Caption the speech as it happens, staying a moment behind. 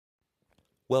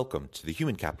Welcome to the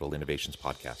Human Capital Innovations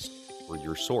Podcast. We're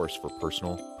your source for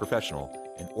personal, professional,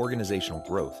 and organizational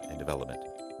growth and development,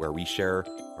 where we share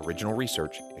original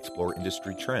research, explore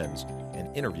industry trends,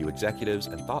 and interview executives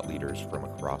and thought leaders from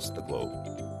across the globe.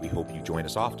 We hope you join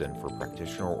us often for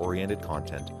practitioner-oriented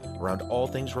content around all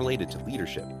things related to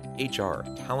leadership, HR,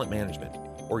 talent management,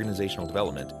 organizational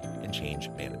development, and change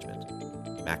management.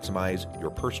 Maximize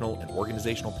your personal and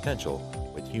organizational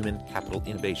potential with Human Capital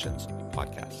Innovations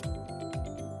Podcast.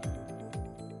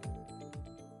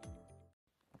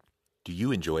 Do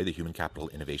you enjoy the Human Capital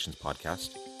Innovations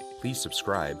Podcast? Please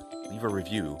subscribe, leave a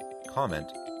review,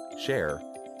 comment, share,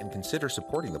 and consider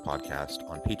supporting the podcast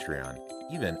on Patreon,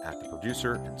 even at the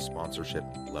producer and sponsorship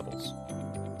levels.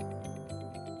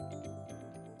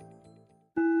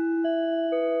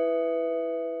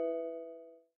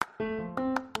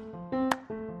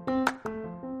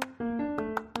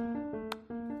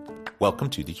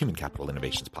 Welcome to the Human Capital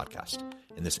Innovations Podcast.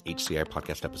 In this HCI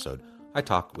Podcast episode, I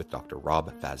talk with Dr.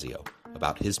 Rob Fazio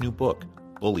about his new book,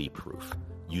 BullyProof,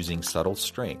 Using Subtle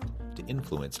Strength to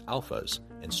Influence Alphas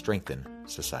and Strengthen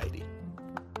Society.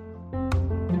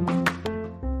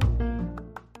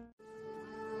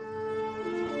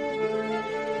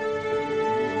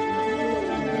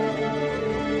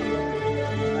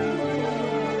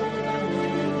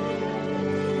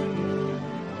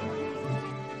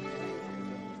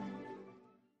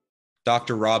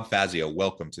 Dr. Rob Fazio,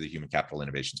 welcome to the Human Capital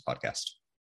Innovations Podcast.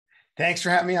 Thanks for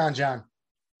having me on, John.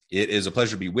 It is a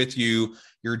pleasure to be with you.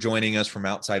 You're joining us from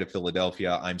outside of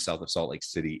Philadelphia. I'm south of Salt Lake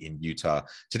City in Utah.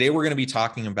 Today, we're going to be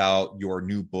talking about your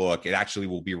new book. It actually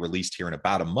will be released here in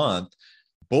about a month,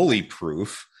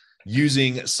 BullyProof,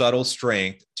 Using Subtle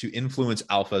Strength to Influence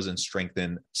Alphas and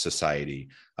Strengthen Society.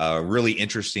 Really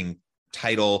interesting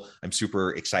title. I'm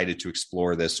super excited to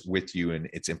explore this with you and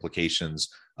its implications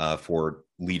for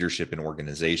leadership in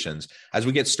organizations. As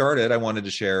we get started, I wanted to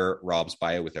share Rob's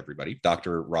bio with everybody.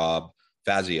 Dr. Rob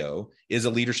Fazio is a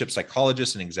leadership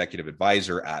psychologist and executive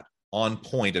advisor at On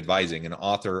Point Advising, and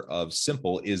author of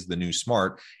Simple is the New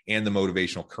Smart and the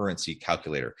Motivational Currency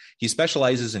Calculator. He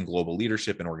specializes in global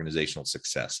leadership and organizational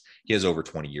success. He has over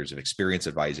 20 years of experience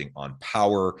advising on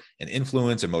power and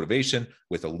influence and motivation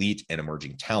with elite and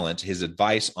emerging talent. His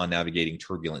advice on navigating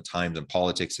turbulent times in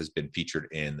politics has been featured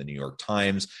in the New York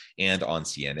Times and on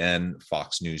CNN,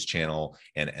 Fox News Channel,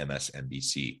 and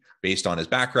MSNBC. Based on his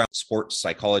background, sports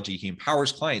psychology, he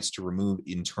empowers clients to remove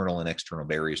internal and external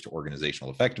barriers to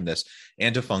organizational effectiveness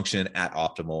and to function at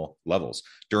optimal levels.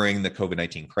 During the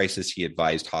COVID-19 crisis, he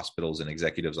advised hospitals and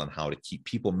executives on how to keep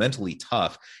people mentally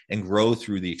tough and grow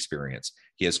through the experience.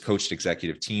 He has coached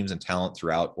executive teams and talent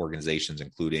throughout organizations,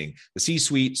 including the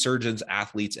C-suite, surgeons,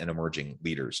 athletes, and emerging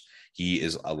leaders. He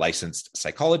is a licensed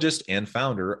psychologist and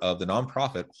founder of the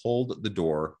nonprofit Hold the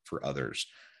Door for Others.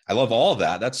 I love all of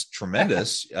that. That's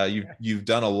tremendous. You've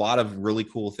done a lot of really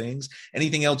cool things.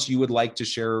 Anything else you would like to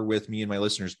share with me and my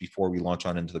listeners before we launch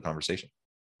on into the conversation?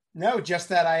 No, just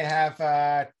that I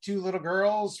have two little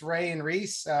girls, Ray and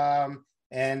Reese, and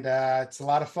it's a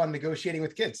lot of fun negotiating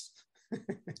with kids.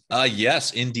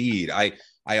 Yes, indeed. I'm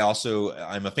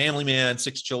a family man,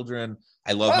 6 children.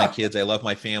 I love my kids. I love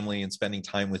my family and spending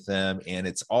time with them. And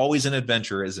it's always an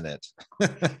adventure, isn't it?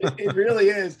 It really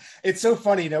is. It's so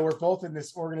funny. We're both in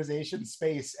this organization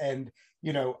space. And,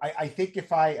 I think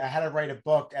if I had to write a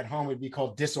book at home, it'd be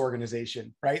called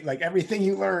Disorganization, right? Like everything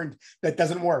you learned that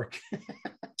doesn't work.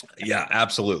 Yeah,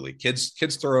 absolutely. Kids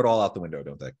throw it all out the window,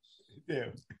 don't they?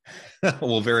 Yeah.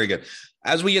 Well, very good.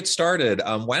 As we get started,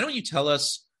 why don't you tell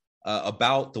us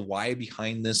about the why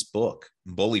behind this book,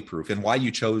 BullyProof, and why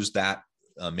you chose that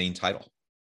main title?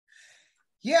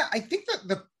 Yeah, I think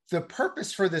that the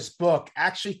purpose for this book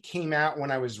actually came out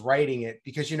when I was writing it,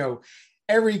 because,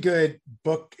 every good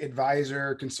book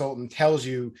advisor, consultant tells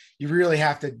you really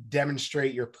have to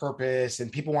demonstrate your purpose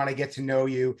and people want to get to know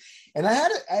you. And I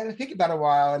had to think about it a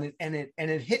while, and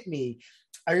it hit me.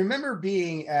 I remember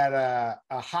being at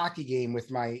a hockey game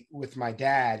with my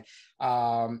dad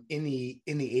in the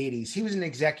 80s. He was an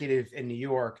executive in New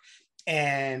York,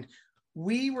 and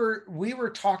we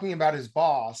were talking about his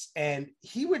boss, and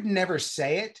he would never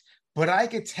say it, but I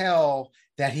could tell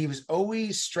that he was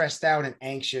always stressed out and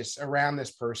anxious around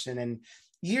this person. And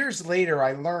years later,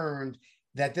 I learned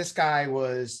that this guy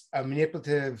was a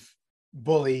manipulative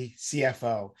bully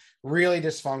CFO, really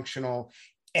dysfunctional.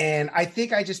 And I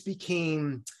think I just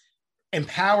became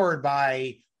empowered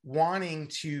by wanting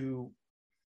to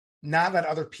not let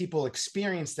other people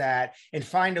experience that and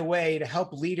find a way to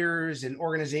help leaders and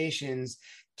organizations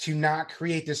to not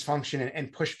create dysfunction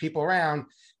and push people around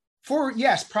for,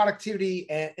 yes, productivity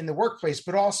in the workplace,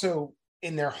 but also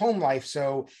in their home life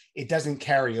so it doesn't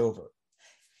carry over.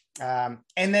 And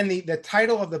then the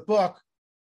title of the book,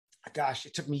 gosh,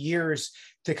 it took me years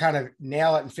to kind of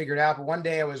nail it and figure it out. But one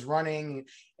day I was running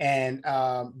and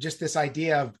just this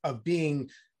idea of being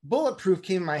bulletproof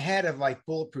came in my head, of like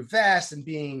bulletproof vest and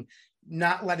being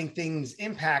not letting things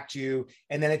impact you.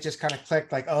 And then it just kind of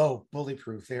clicked like, oh,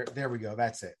 bullyproof. There we go.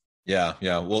 That's it. Yeah.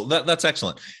 Yeah. Well, that's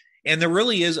excellent. And there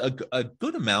really is a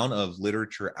good amount of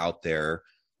literature out there,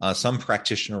 some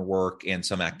practitioner work and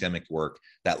some academic work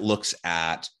that looks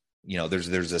at, there's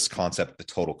this concept, the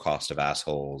total cost of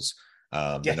assholes,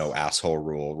 Yes. the no asshole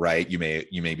rule, right? You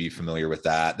may be familiar with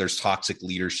that. There's toxic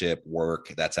leadership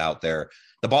work that's out there.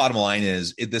 The bottom line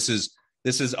is this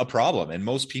is a problem, and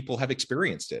most people have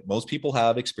experienced it. Most people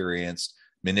have experienced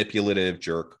manipulative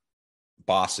jerk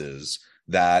bosses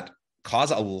that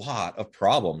cause a lot of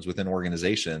problems within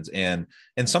organizations. And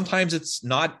sometimes it's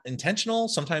not intentional.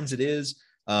 Sometimes it is.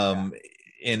 And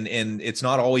it's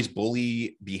not always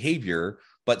bully behavior,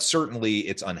 but certainly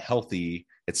it's unhealthy.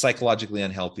 It's psychologically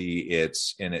unhealthy.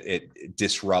 It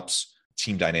disrupts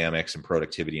team dynamics and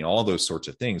productivity and all those sorts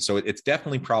of things. So it's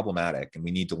definitely problematic, and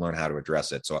we need to learn how to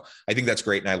address it. So I think that's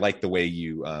great. And I like the way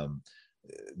you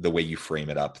frame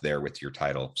it up there with your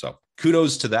title. So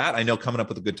kudos to that. I know coming up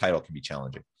with a good title can be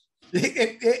challenging.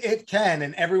 It can,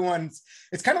 and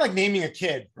it's kind of like naming a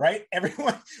kid, right?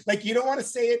 Everyone, like, you don't want to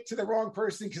say it to the wrong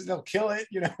person because they'll kill it,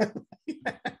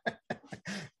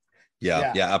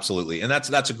 Yeah, absolutely. And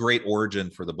that's a great origin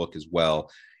for the book as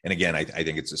well. And again, I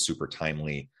think it's a super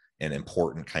timely and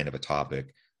important kind of a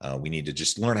topic. We need to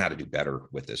just learn how to do better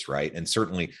with this, right? And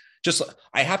certainly,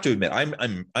 I have to admit,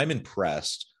 I'm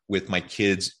impressed with my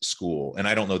kids' school. And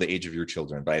I don't know the age of your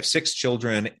children, but I have 6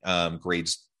 children,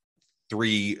 grades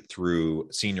 3 through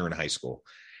senior in high school.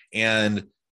 And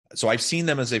so I've seen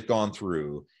them as they've gone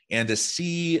through, and to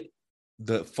see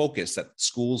the focus that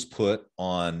schools put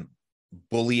on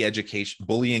bullying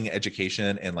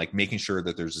education, and like making sure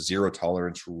that there's a zero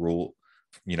tolerance rule,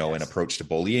 an approach to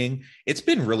bullying. It's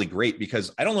been really great,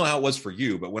 because I don't know how it was for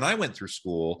you, but when I went through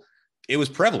school, it was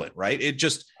prevalent, right? It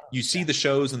just, you see the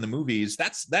shows and the movies,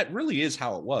 that really is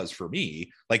how it was for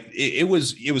me. Like it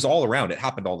was all around. It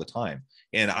happened all the time.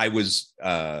 And I was,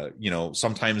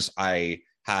 sometimes I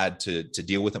had to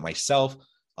deal with it myself.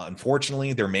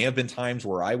 Unfortunately, there may have been times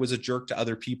where I was a jerk to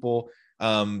other people.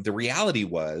 The reality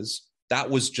was that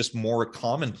was just more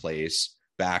commonplace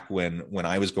back when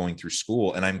I was going through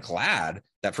school. And I'm glad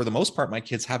that for the most part, my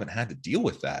kids haven't had to deal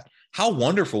with that. How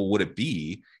wonderful would it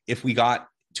be if we got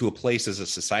to a place as a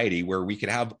society where we could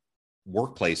have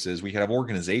workplaces, we could have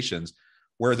organizations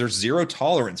where there's zero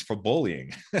tolerance for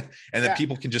bullying and that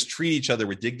people can just treat each other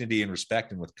with dignity and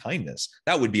respect and with kindness.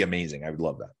 That would be amazing. I would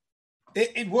love that.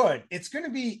 It would. It's going to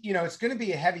be, it's going to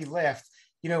be a heavy lift.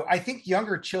 I think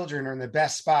younger children are in the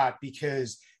best spot,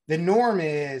 because the norm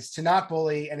is to not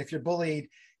bully. And if you're bullied,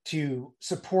 to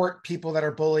support people that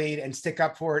are bullied and stick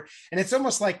up for it. And it's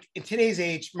almost like in today's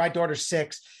age, my daughter's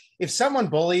 6. If someone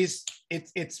bullies,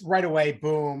 it's right away,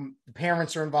 boom, the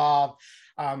parents are involved.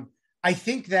 I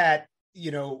think that,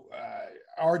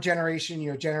 our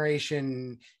generation,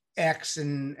 Generation X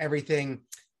and everything,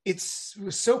 it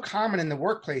was so common in the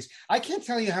workplace. I can't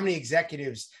tell you how many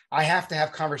executives I have to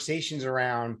have conversations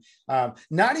around,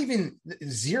 not even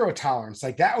zero tolerance.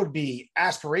 Like that would be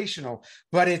aspirational,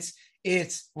 but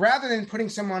it's rather than putting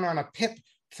someone on a PIP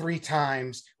 3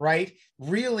 times, right?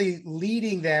 Really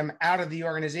leading them out of the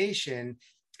organization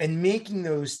and making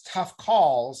those tough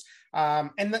calls.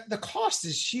 And the cost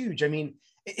is huge. I mean,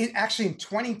 actually in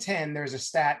 2010, there's a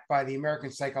stat by the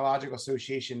American Psychological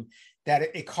Association that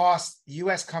it costs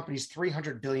US companies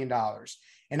 $300 billion.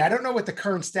 And I don't know what the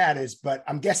current stat is, but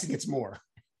I'm guessing it's more.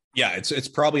 Yeah, it's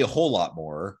probably a whole lot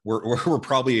more. We're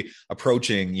probably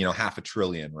approaching, $500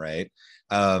 billion, right?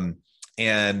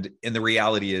 And the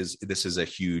reality is this is a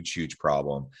huge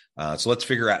problem. So let's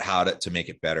figure out how to make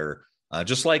it better.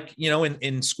 Just like,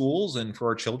 in schools and for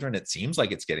our children, it seems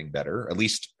like it's getting better. At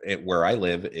least where I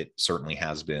live, it certainly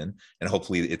has been. And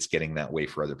hopefully it's getting that way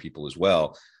for other people as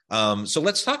well. So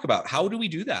let's talk about how do we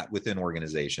do that within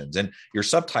organizations? And your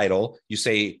subtitle, you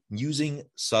say using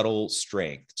subtle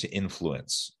strength to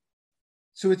influence.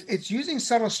 So it's using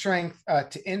subtle strength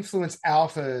to influence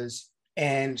alphas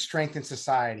and strengthen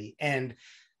society. And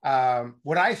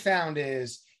what I found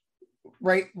is,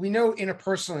 right, we know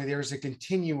interpersonally there's a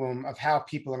continuum of how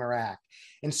people interact.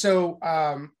 And so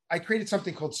I created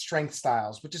something called strength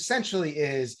styles, which essentially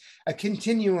is a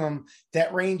continuum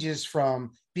that ranges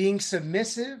from being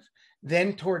submissive,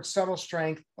 then towards subtle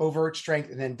strength, overt strength,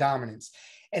 and then dominance.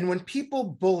 And when people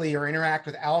bully or interact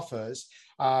with alphas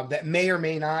that may or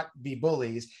may not be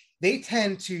bullies, they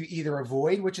tend to either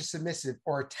avoid, which is submissive,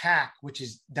 or attack, which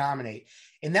is dominate.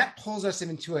 And that pulls us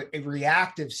into a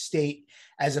reactive state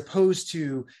as opposed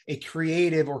to a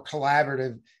creative or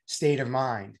collaborative state of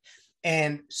mind.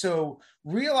 And so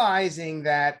realizing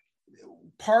that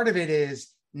part of it is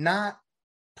not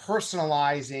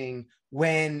personalizing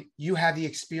when you have the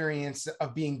experience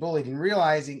of being bullied and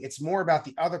realizing it's more about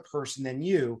the other person than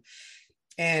you.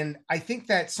 And I think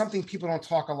that something people don't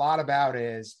talk a lot about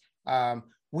is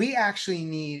we actually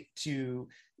need to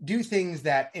do things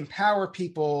that empower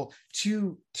people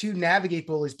to navigate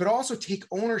bullies, but also take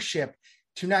ownership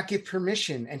to not give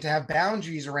permission and to have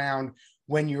boundaries around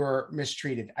when you're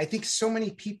mistreated. I think so many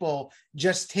people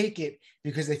just take it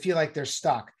because they feel like they're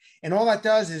stuck. And all that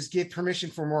does is give permission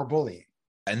for more bullying.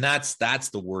 And that's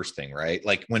the worst thing, right?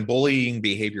 Like when bullying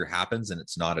behavior happens and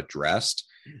it's not addressed,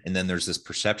 and then there's this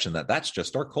perception that that's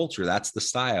just our culture, that's the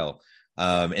style.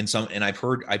 And I've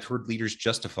heard leaders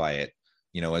justify it,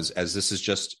 as this is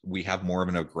just, we have more of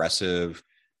an aggressive,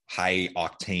 high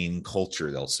octane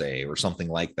culture, they'll say, or something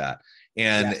like that.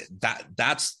 And yes,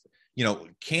 that's,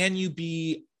 can you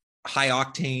be high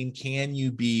octane? Can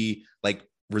you be like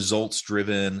results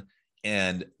driven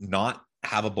and not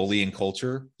have a bullying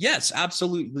culture? Yes,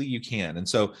 absolutely you can. And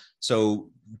so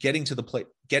getting to the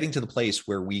place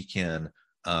where we can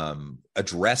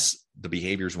address the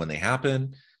behaviors when they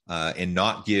happen, and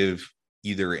not give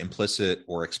either implicit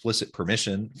or explicit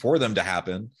permission for them to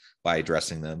happen by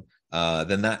addressing them,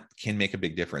 then that can make a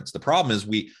big difference. The problem is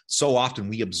we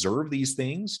observe these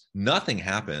things, nothing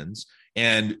happens.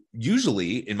 And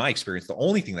usually, in my experience, the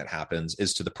only thing that happens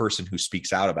is to the person who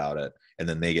speaks out about it, and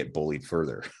then they get bullied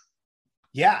further.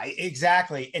 Yeah,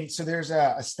 exactly. And so there's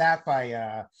a stat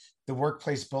by the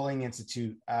Workplace Bullying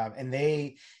Institute, and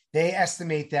they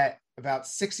estimate that about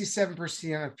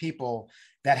 67% of people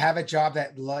that have a job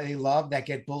that they love that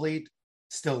get bullied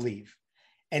still leave.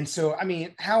 And so, I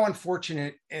mean, how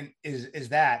unfortunate is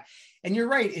that? And you're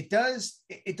right, it does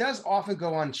often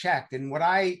go unchecked. And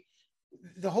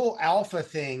the whole alpha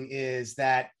thing is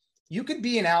that you could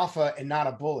be an alpha and not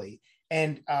a bully.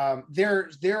 And there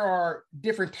are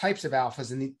different types of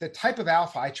alphas. And the type of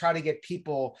alpha I try to get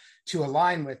people to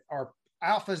align with are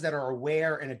alphas that are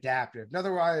aware and adaptive. In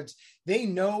other words, they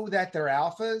know that they're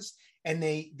alphas and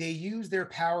they use their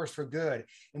powers for good.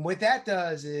 And what that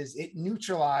does is it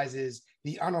neutralizes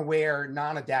the unaware,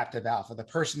 non-adaptive alpha, the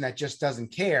person that just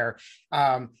doesn't care.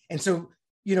 And so,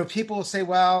 people will say,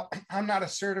 well, I'm not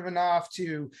assertive enough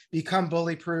to become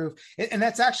bully-proof. And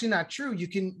that's actually not true.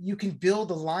 You can build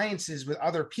alliances with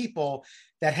other people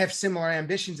that have similar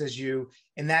ambitions as you.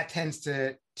 And that tends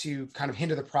to kind of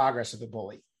hinder the progress of the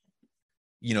bully.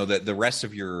 The rest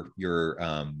of your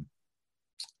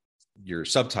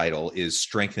subtitle is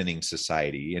strengthening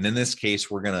society. And in this case,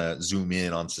 we're going to zoom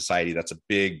in on society. That's a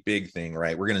big, big thing,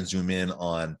 right? We're going to zoom in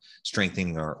on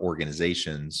strengthening our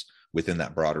organizations within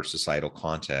that broader societal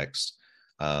context,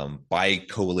 by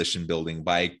coalition building,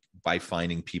 by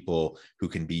finding people who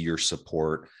can be your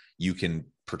support. You can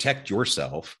protect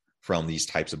yourself from these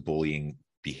types of bullying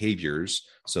behaviors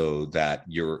so that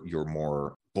you're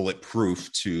more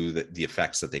bulletproof to the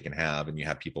effects that they can have. And you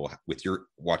have people with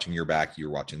watching your back, you're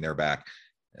watching their back,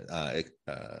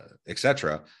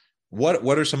 etc.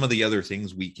 What are some of the other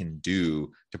things we can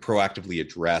do to proactively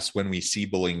address when we see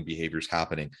bullying behaviors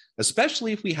happening,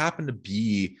 especially if we happen to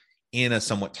be in a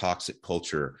somewhat toxic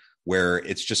culture where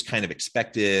it's just kind of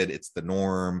expected, it's the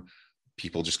norm,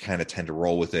 people just kind of tend to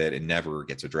roll with it and never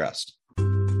gets addressed?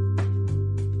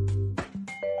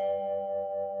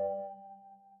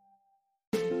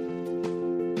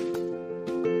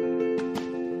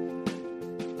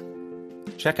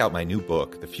 Check out my new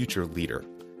book, The Future Leader,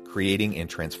 Creating and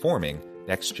Transforming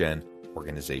Next-Gen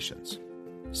Organizations.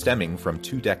 Stemming from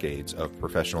 2 decades of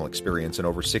professional experience and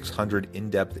over 600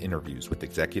 in-depth interviews with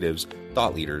executives,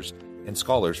 thought leaders, and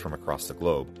scholars from across the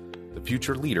globe, The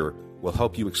Future Leader will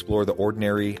help you explore the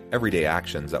ordinary, everyday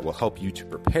actions that will help you to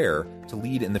prepare to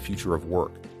lead in the future of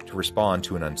work, to respond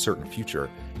to an uncertain future,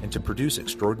 and to produce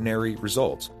extraordinary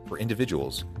results for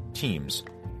individuals, teams,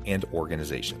 and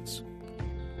organizations.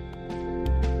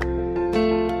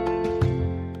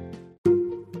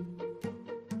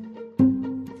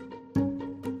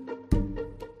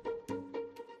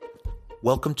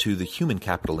 Welcome to the Human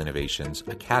Capital Innovations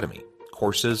Academy.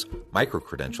 Courses,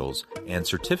 micro-credentials, and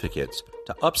certificates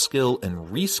to upskill and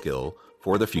reskill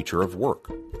for the future of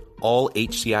work. All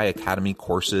HCI Academy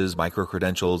courses,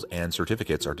 micro-credentials, and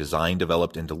certificates are designed,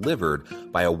 developed, and delivered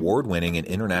by award-winning and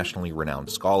internationally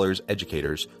renowned scholars,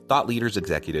 educators, thought leaders,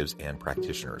 executives, and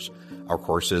practitioners. Our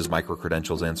courses,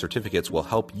 micro-credentials, and certificates will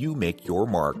help you make your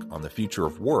mark on the future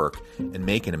of work and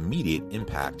make an immediate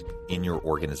impact in your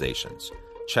organizations.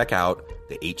 Check out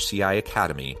the HCI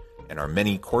Academy and our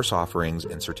many course offerings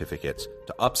and certificates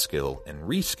to upskill and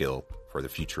reskill for the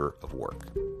future of work.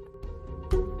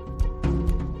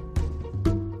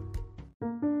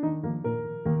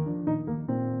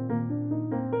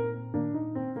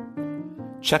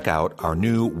 Check out our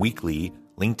new weekly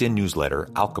LinkedIn newsletter,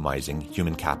 Alchemizing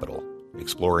Human Capital,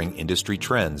 exploring industry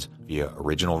trends via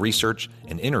original research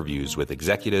and interviews with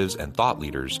executives and thought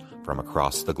leaders from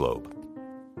across the globe.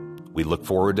 We look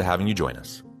forward to having you join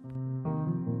us.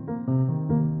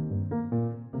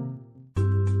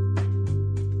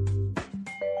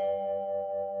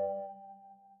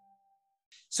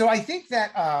 So I think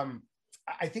that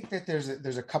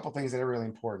there's a couple things that are really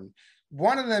important.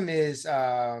 One of them is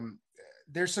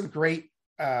there's some great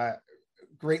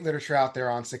literature out there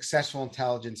on successful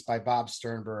intelligence by Bob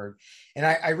Sternberg. And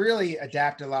I really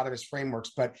adapt a lot of his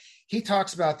frameworks, but he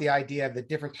talks about the idea of the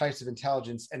different types of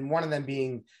intelligence, and one of them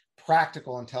being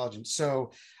practical intelligence.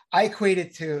 So I equate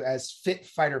it to as fit,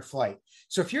 fight, or flight.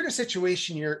 So if you're in a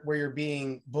situation where you're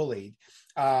being bullied,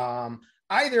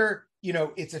 either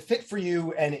it's a fit for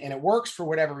you and it works for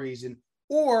whatever reason,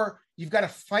 or you've got to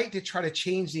fight to try to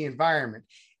change the environment.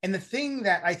 And the thing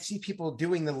that I see people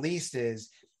doing the least is,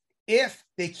 if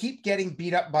they keep getting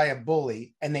beat up by a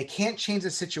bully and they can't change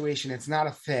the situation, it's not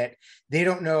a fit, they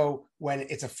don't know when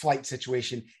it's a flight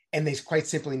situation and they quite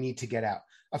simply need to get out.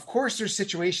 Of course, there's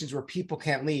situations where people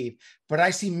can't leave, but I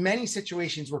see many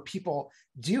situations where people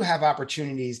do have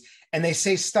opportunities and they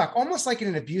stay stuck, almost like in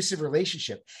an abusive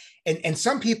relationship. And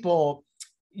some people,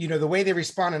 the way they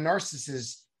respond to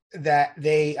narcissists, that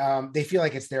they feel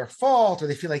like it's their fault, or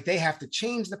they feel like they have to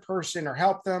change the person or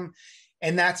help them.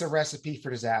 And that's a recipe for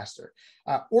disaster.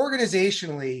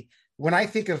 Organizationally, when I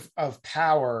think of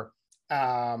power,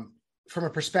 from a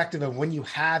perspective of when you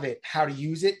have it, how to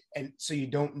use it, and so you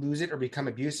don't lose it or become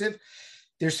abusive,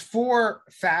 there's 4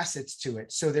 facets to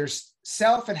it. So there's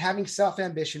self and having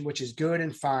self-ambition, which is good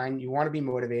and fine. You want to be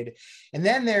motivated. And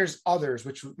then there's others,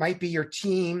 which might be your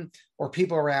team or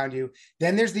people around you.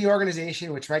 Then there's the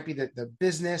organization, which might be the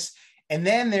business. And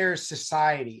then there's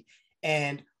society.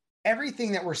 And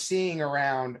everything that we're seeing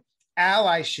around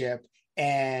allyship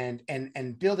and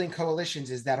building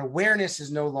coalitions is that awareness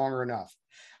is no longer enough.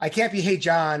 I can't be, hey,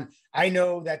 John, I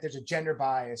know that there's a gender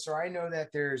bias, or I know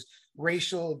that there's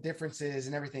racial differences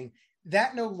and everything.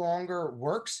 That no longer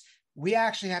works. We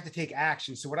actually have to take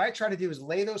action. So what I try to do is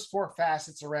lay those 4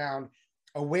 facets around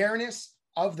awareness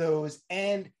of those,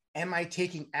 and am I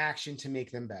taking action to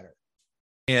make them better?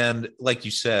 And like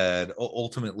you said,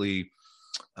 ultimately,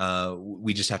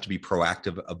 we just have to be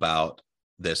proactive about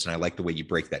this. And I like the way you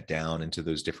break that down into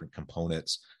those different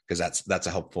components, because that's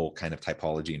a helpful kind of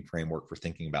typology and framework for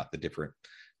thinking about the different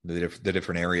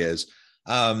areas.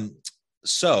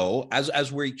 So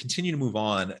as we continue to move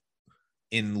on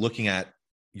in looking at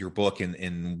your book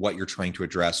and what you're trying to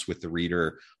address with the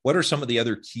reader, what are some of the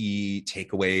other key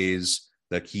takeaways,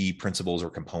 the key principles or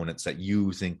components that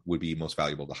you think would be most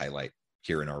valuable to highlight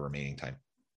here in our remaining time?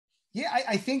 Yeah,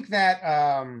 I think that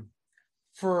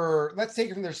let's take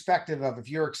it from the perspective of, if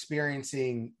you're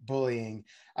experiencing bullying,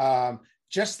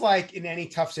 just like in any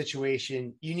tough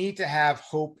situation, you need to have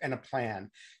hope and a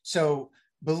plan. So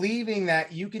believing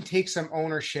that you can take some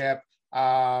ownership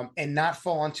and not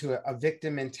fall into a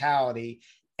victim mentality,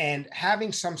 and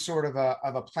having some sort of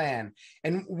a plan.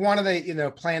 And one of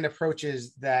the planned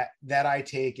approaches that I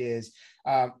take is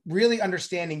really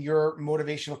understanding your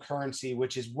motivational currency,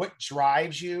 which is what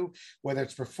drives you, whether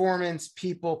it's performance,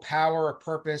 people, power, or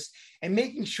purpose, and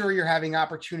making sure you're having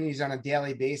opportunities on a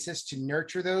daily basis to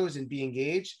nurture those and be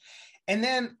engaged. And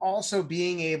then also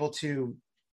being able to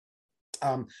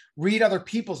read other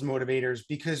people's motivators,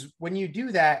 because when you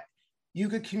do that, you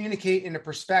could communicate in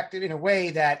a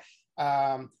way that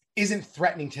isn't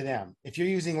threatening to them, if you're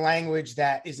using language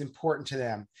that is important to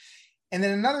them. And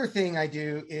then another thing I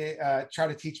do try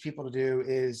to teach people to do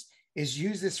is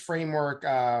use this framework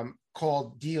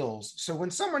called deals. So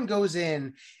when someone goes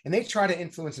in and they try to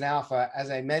influence an alpha, as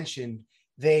I mentioned,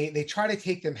 they try to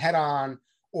take them head on,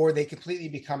 or they completely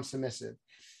become submissive.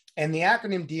 And the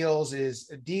acronym deals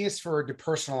is D is for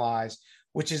depersonalize,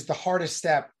 which is the hardest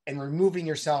step in removing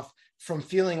yourself from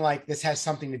feeling like this has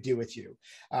something to do with you.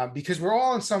 Because we're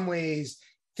all in some ways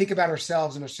think about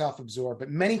ourselves and are self-absorbed, but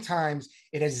many times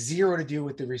it has zero to do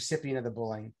with the recipient of the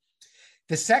bullying.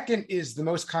 The second is the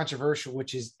most controversial,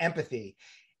 which is empathy.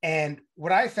 And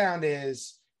what I found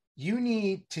is you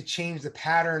need to change the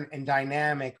pattern and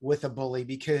dynamic with a bully,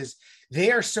 because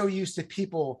they are so used to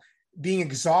people being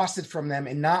exhausted from them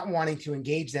and not wanting to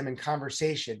engage them in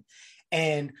conversation.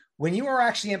 And when you are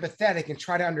actually empathetic and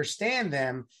try to understand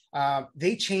them,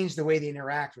 they change the way they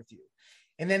interact with you.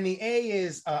 And then the A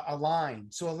is align.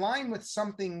 So align with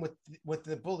something with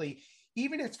the bully,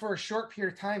 even if it's for a short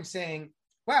period of time, saying,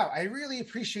 wow, I really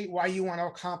appreciate why you want to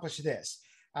accomplish this.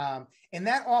 And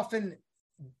that often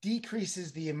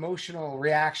decreases the emotional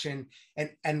reaction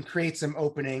and creates some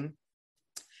opening.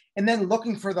 And then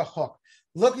looking for the hook,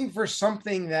 looking for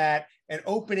something an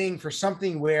opening for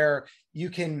something where you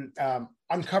can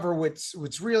uncover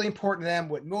what's really important to them,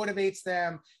 what motivates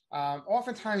them.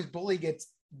 Oftentimes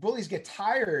bullies get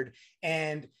tired,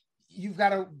 and you've got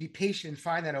to be patient and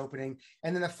find that opening.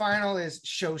 And then the final is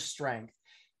show strength.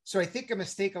 So I think a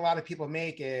mistake a lot of people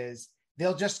make is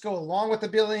they'll just go along with the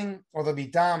bullying, or they'll be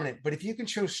dominant. But if you can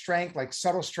show strength, like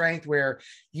subtle strength, where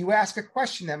you ask a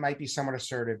question that might be somewhat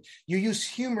assertive, you use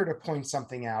humor to point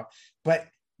something out, but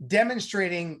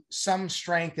demonstrating some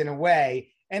strength in a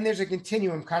way. And there's a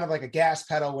continuum, kind of like a gas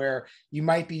pedal, where you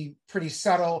might be pretty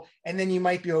subtle, and then you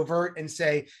might be overt and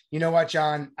say, you know what,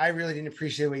 John, I really didn't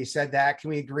appreciate the way you said that.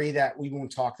 Can we agree that we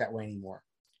won't talk that way anymore?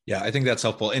 Yeah, I think that's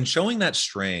helpful. And showing that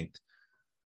strength,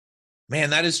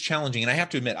 man, that is challenging. And I have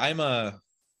to admit,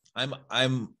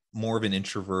 I'm more of an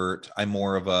introvert. I'm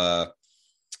more of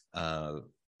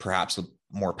perhaps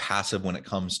more passive when it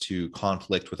comes to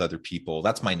conflict with other people.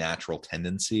 That's my natural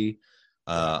tendency.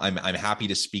 I'm happy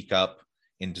to speak up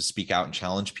and to speak out and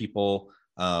challenge people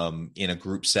in a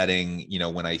group setting. You know,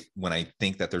 when I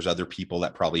think that there's other people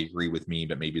that probably agree with me,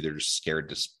 but maybe they're just scared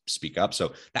to speak up.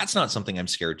 So that's not something I'm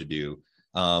scared to do.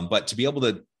 But to be able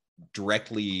to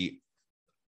directly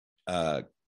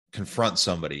confront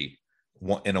somebody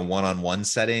in a one-on-one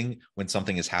setting when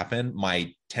something has happened,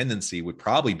 my tendency would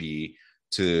probably be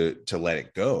to let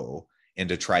it go and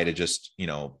to try to just,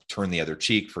 turn the other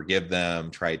cheek, forgive them,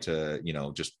 try to,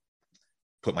 just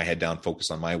put my head down, focus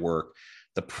on my work.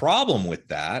 The problem with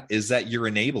that is that you're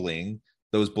enabling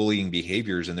those bullying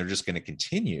behaviors, and they're just going to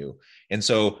continue. And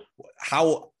so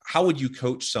how would you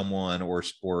coach someone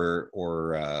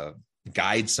or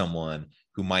guide someone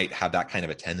who might have that kind of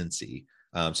a tendency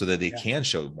so that they can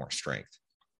show more strength?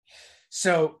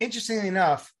 So interestingly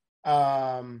enough,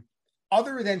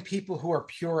 other than people who are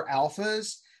pure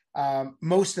alphas,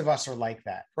 most of us are like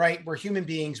that, right? We're human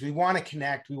beings. We want to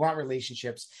connect. We want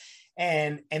relationships.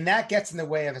 And that gets in the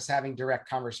way of us having direct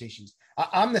conversations.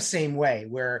 I'm the same way,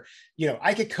 where,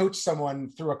 I could coach someone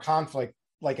through a conflict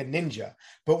like a ninja,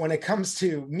 but when it comes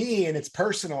to me and it's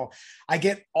personal, I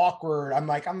get awkward.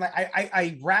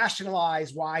 I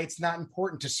rationalize why it's not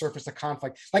important to surface a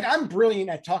conflict. Like, I'm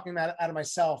brilliant at talking out of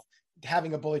myself,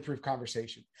 having a bullyproof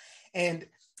conversation. And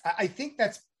I think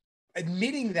that's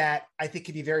admitting that, I think,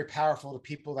 can be very powerful to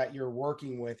people that you're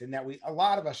working with, and that a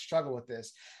lot of us struggle with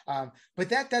this. But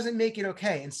that doesn't make it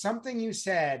okay. And something you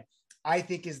said, I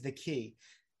think, is the key,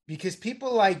 because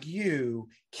people like you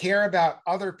care about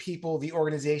other people, the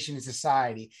organization, and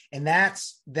society. And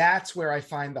that's where I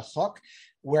find the hook,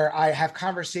 where I have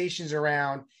conversations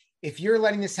around, if you're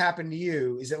letting this happen to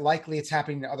you, is it likely it's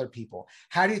happening to other people?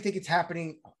 How do you think it's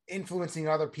happening, influencing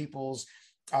other people's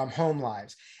home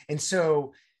lives? And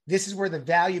so this is where the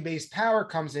value-based power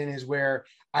comes in, is where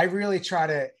I really try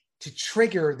to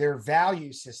trigger their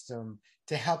value system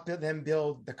to help them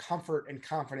build the comfort and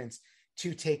confidence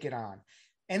to take it on.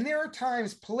 And there are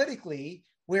times politically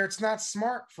where it's not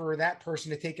smart for that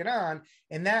person to take it on.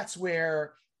 And that's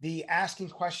where the asking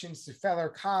questions to fellow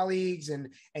colleagues and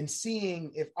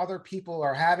seeing if other people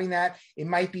are having that, it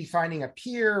might be finding a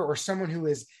peer or someone who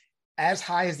is as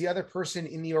high as the other person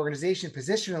in the organization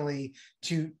positionally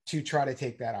to try to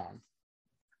take that on.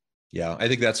 Yeah, I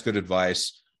think that's good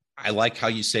advice. I like how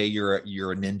you say you're a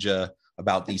ninja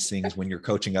about these things when you're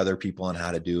coaching other people on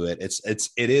how to do it.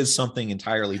 It is something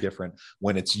entirely different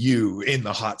when it's you in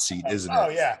the hot seat, isn't it? Oh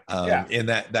yeah. And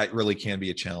that really can be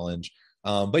a challenge.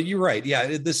 But you're right.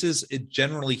 Yeah, this is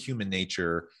generally human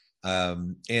nature.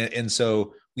 And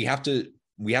so we have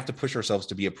to push ourselves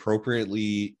to be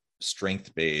appropriately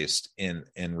strength-based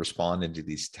and respond into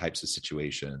these types of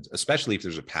situations, especially if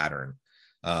there's a pattern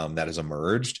that has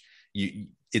emerged.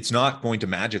 It's not going to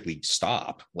magically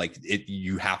stop.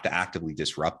 You have to actively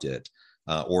disrupt it,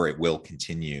 or it will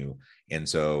continue. And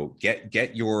so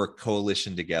get your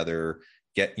coalition together.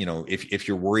 If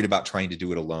you're worried about trying to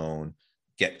do it alone,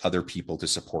 get other people to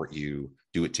support you,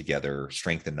 do it together,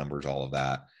 strength in numbers, all of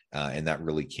that. And that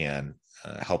really can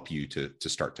help you to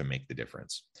start to make the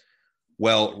difference.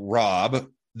 Well, Rob,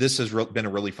 this has been a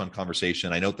really fun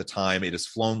conversation. I know at the time it has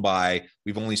flown by.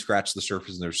 We've only scratched the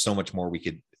surface, and there's so much more we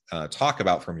could talk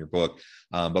about from your book.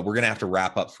 But we're going to have to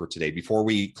wrap up for today. Before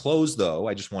we close, though,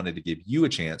 I just wanted to give you a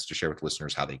chance to share with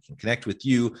listeners how they can connect with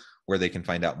you, where they can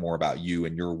find out more about you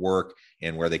and your work,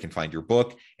 and where they can find your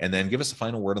book. And then give us a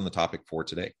final word on the topic for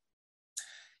today.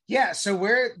 Yeah, so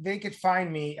where they could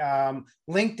find me,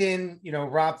 LinkedIn,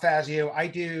 Rob Fazio. I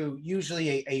do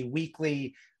usually a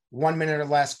weekly 1 minute or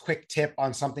less quick tip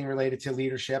on something related to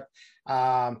leadership.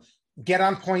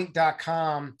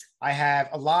 Getonpoint.com. I have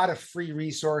a lot of free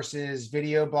resources,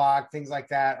 video blog, things like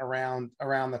that around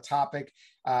the topic.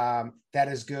 That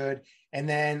is good. And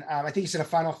then I think you said a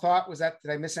final thought.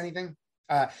 Did I miss anything?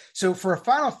 So for a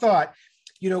final thought,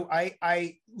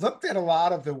 I looked at a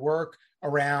lot of the work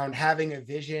around having a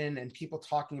vision and people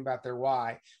talking about their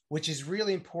why, which is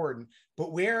really important.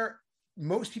 But where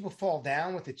most people fall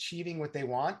down with achieving what they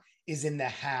want is in the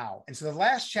how. And so the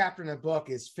last chapter in the book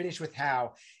is Finish with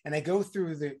How. And I go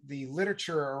through the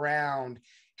literature around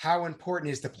how important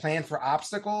it is to plan for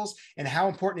obstacles and how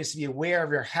important it is to be aware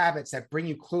of your habits that bring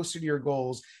you closer to your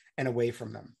goals and away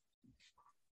from them.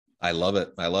 I love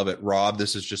it. I love it. Rob,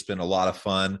 this has just been a lot of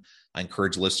fun. I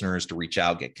encourage listeners to reach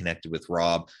out, get connected with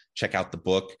Rob, check out the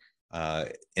book.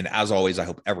 And as always, I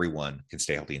hope everyone can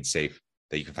stay healthy and safe,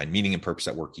 that you can find meaning and purpose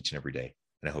at work each and every day.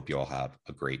 And I hope you all have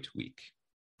a great week.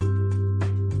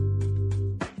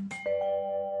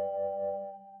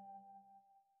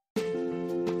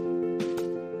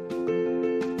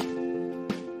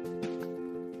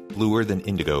 Bluer Than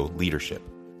Indigo Leadership,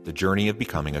 the journey of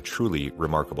becoming a truly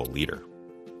remarkable leader.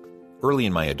 Early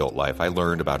in my adult life, I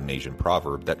learned about an Asian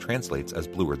proverb that translates as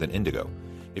bluer than indigo.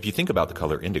 If you think about the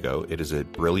color indigo, it is a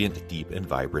brilliant, deep, and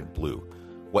vibrant blue,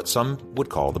 what some would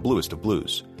call the bluest of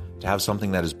blues. To have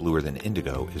something that is bluer than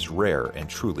indigo is rare and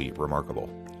truly remarkable.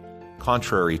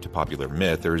 Contrary to popular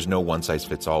myth, there is no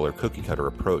one-size-fits-all or cookie-cutter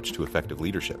approach to effective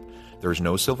leadership. There is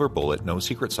no silver bullet, no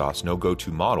secret sauce, no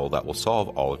go-to model that will solve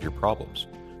all of your problems.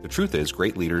 The truth is,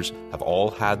 great leaders have all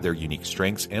had their unique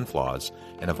strengths and flaws,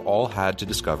 and have all had to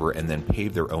discover and then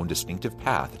pave their own distinctive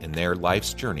path in their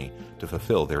life's journey to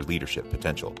fulfill their leadership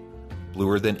potential.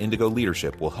 Bluer Than Indigo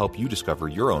Leadership will help you discover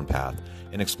your own path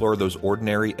and explore those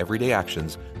ordinary, everyday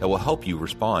actions that will help you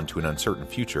respond to an uncertain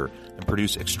future and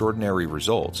produce extraordinary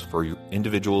results for your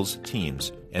individuals,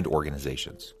 teams, and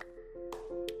organizations.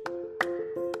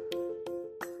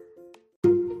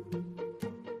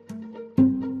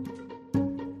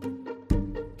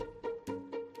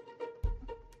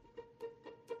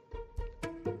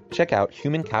 Check out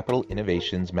Human Capital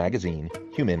Innovations magazine,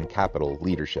 Human Capital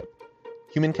Leadership.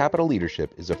 Human Capital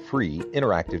Leadership is a free,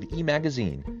 interactive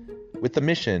e-magazine with the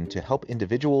mission to help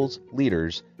individuals,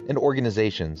 leaders, and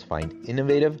organizations find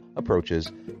innovative approaches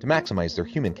to maximize their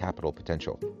human capital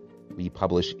potential. We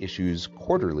publish issues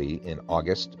quarterly in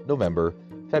August, November,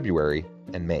 February,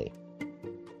 and May.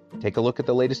 Take a look at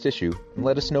the latest issue and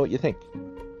let us know what you think.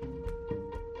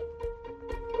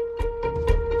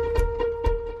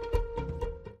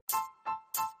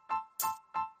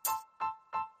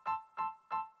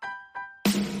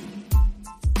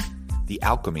 The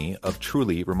Alchemy of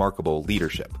Truly Remarkable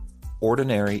Leadership.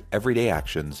 Ordinary, everyday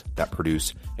actions that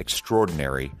produce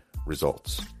extraordinary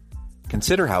results.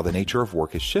 Consider how the nature of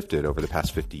work has shifted over the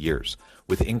past 50 years.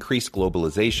 With increased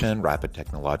globalization, rapid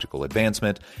technological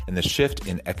advancement, and the shift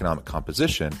in economic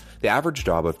composition, the average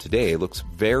job of today looks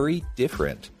very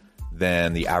different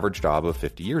than the average job of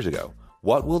 50 years ago.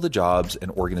 What will the jobs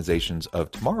and organizations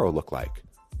of tomorrow look like?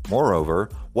 Moreover,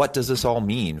 what does this all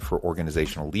mean for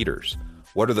organizational leaders?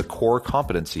 What are the core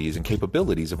competencies and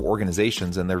capabilities of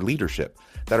organizations and their leadership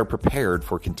that are prepared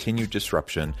for continued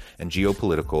disruption and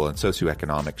geopolitical and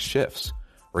socioeconomic shifts?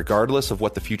 Regardless of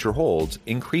what the future holds,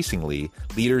 increasingly,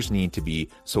 leaders need to be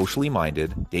socially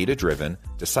minded, data-driven,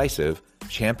 decisive,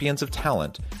 champions of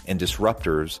talent, and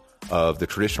disruptors of the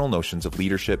traditional notions of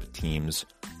leadership, teams,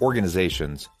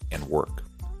 organizations, and work.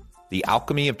 The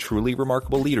Alchemy of Truly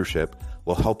Remarkable Leadership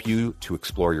will help you to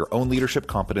explore your own leadership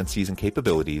competencies and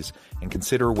capabilities and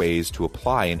consider ways to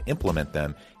apply and implement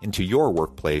them into your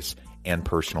workplace and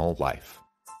personal life.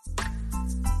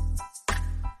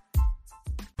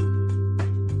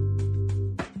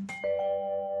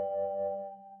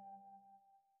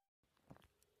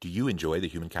 Do you enjoy the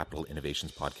Human Capital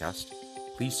Innovations podcast?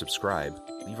 Please subscribe,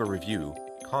 leave a review,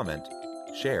 comment,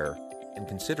 share, and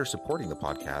consider supporting the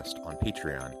podcast on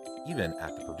Patreon, even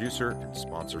at the producer and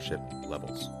sponsorship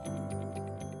levels.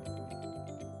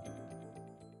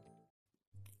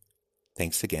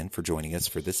 Thanks again for joining us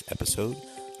for this episode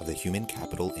of the Human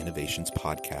Capital Innovations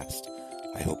podcast.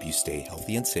 I hope you stay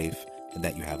healthy and safe and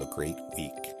that you have a great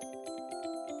week.